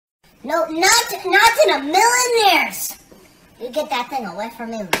No, not in a million years. You get that thing away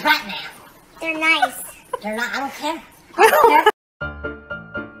from me right now. They're nice. They're not. I don't care. I don't care.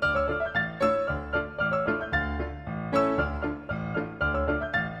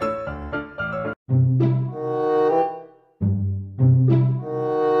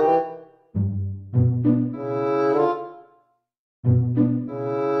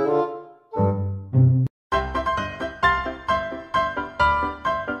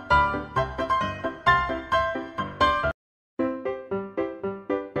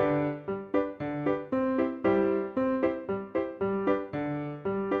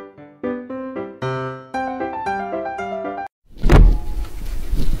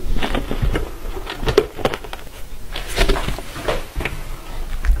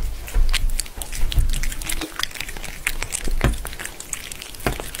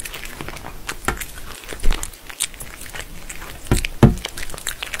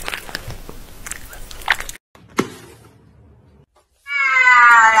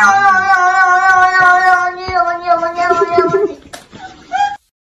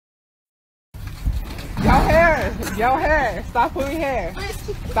 Your hair. Stop pulling hair.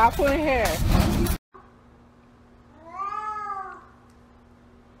 Stop pulling hair.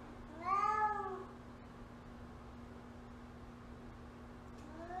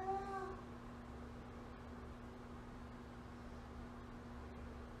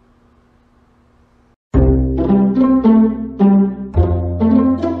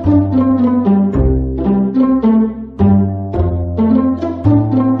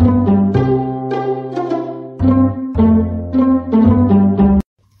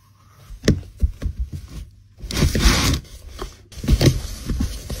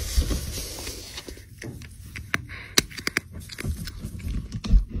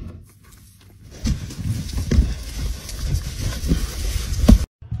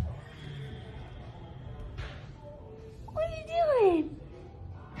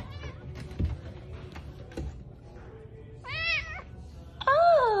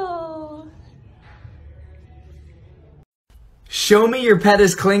 Show me your pet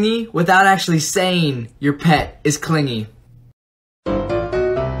is clingy without actually saying your pet is clingy.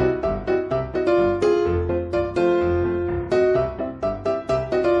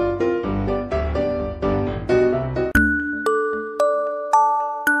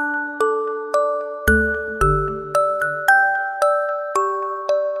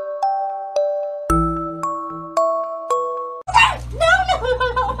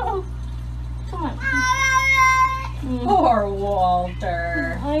 Poor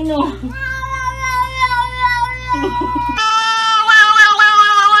Walter. I know.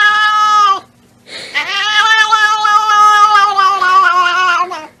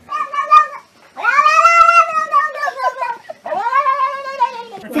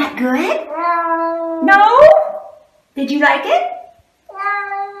 Is that good? No? Did you like it?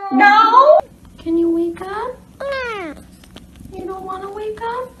 No? Can you wake up? You don't want to wake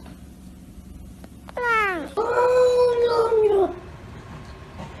up?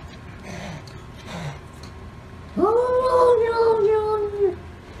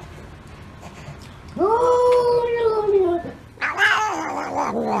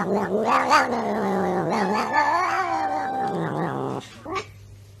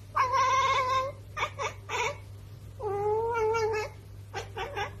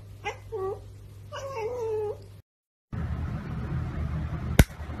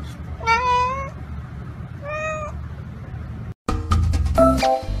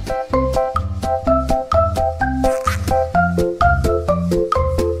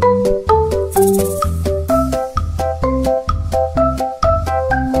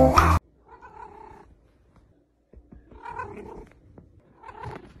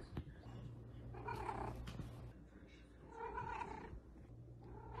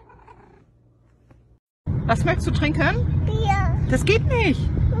 Was möchtest du trinken? Bier. Das geht nicht.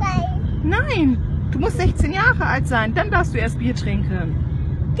 Nein. Nein. Du musst 16 Jahre alt sein, dann darfst du erst Bier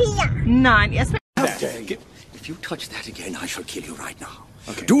trinken. Bier. Nein, erst If you touch that again, I shall kill you right now.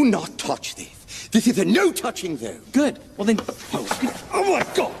 Okay. Do not touch this. This is a no touching zone. Good. Well then, Oh my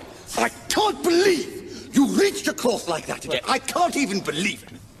God! I can't believe you reached across like that again. I can't even believe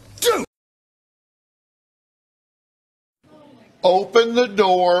it. Don't! Open the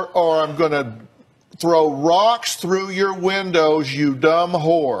door or I'm gonna throw rocks through your windows, you dumb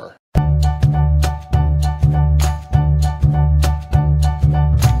whore.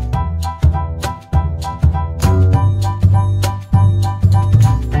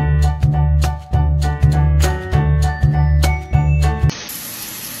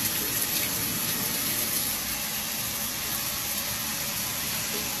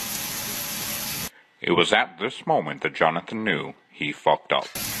 It was at this moment that Jonathan knew he fucked up.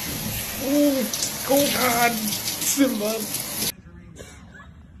 Oh God, Simba.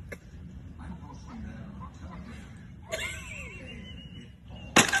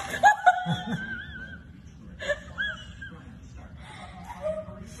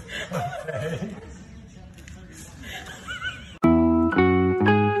 Okay.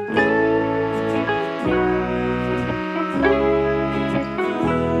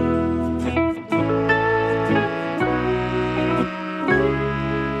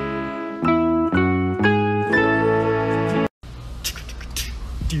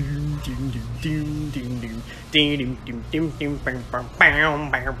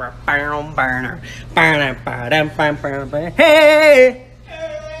 Hey!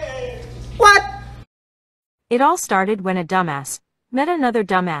 What? It all started when a dumbass met another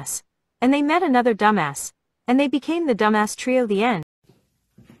dumbass, and they met another dumbass, and they became the dumbass trio. The end.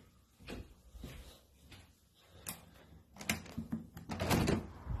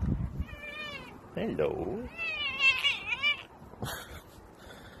 Hello.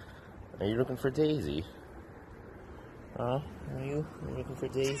 Are you looking for Daisy? Huh? Are you looking for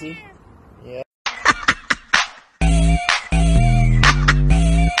Daisy? Yeah.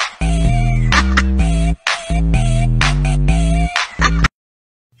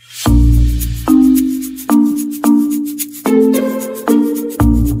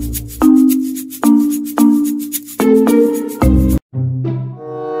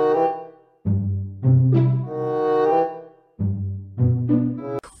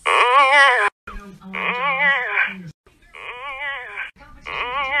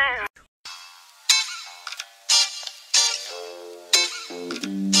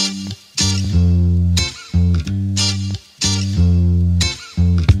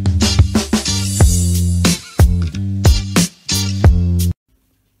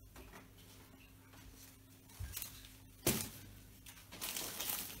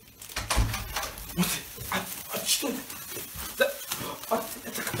 Что?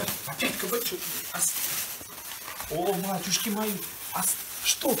 Опять кабачок. О, матюшки мои.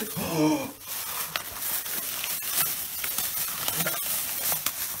 Что ты?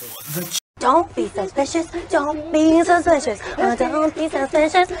 Don't be suspicious, don't be suspicious, don't be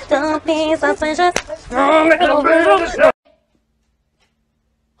suspicious, don't be suspicious. Oh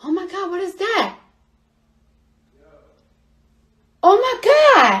my God, what is that? Oh my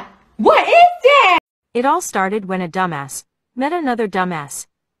God, what is that? It all started when a dumbass met another dumbass,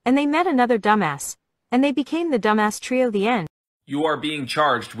 and they met another dumbass, and they became the dumbass trio. The end. You are being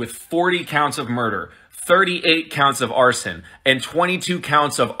charged with 40 counts of murder, 38 counts of arson, and 22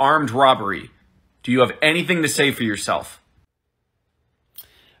 counts of armed robbery. Do you have anything to say for yourself?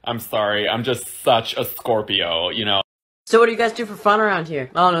 I'm sorry, I'm just such a Scorpio, you know. So what do you guys do for fun around here?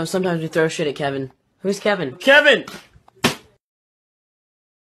 I don't know, sometimes we throw shit at Kevin. Who's Kevin? Kevin!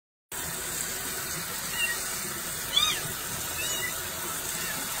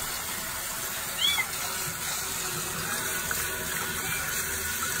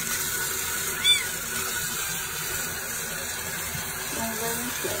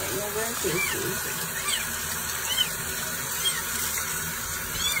 Never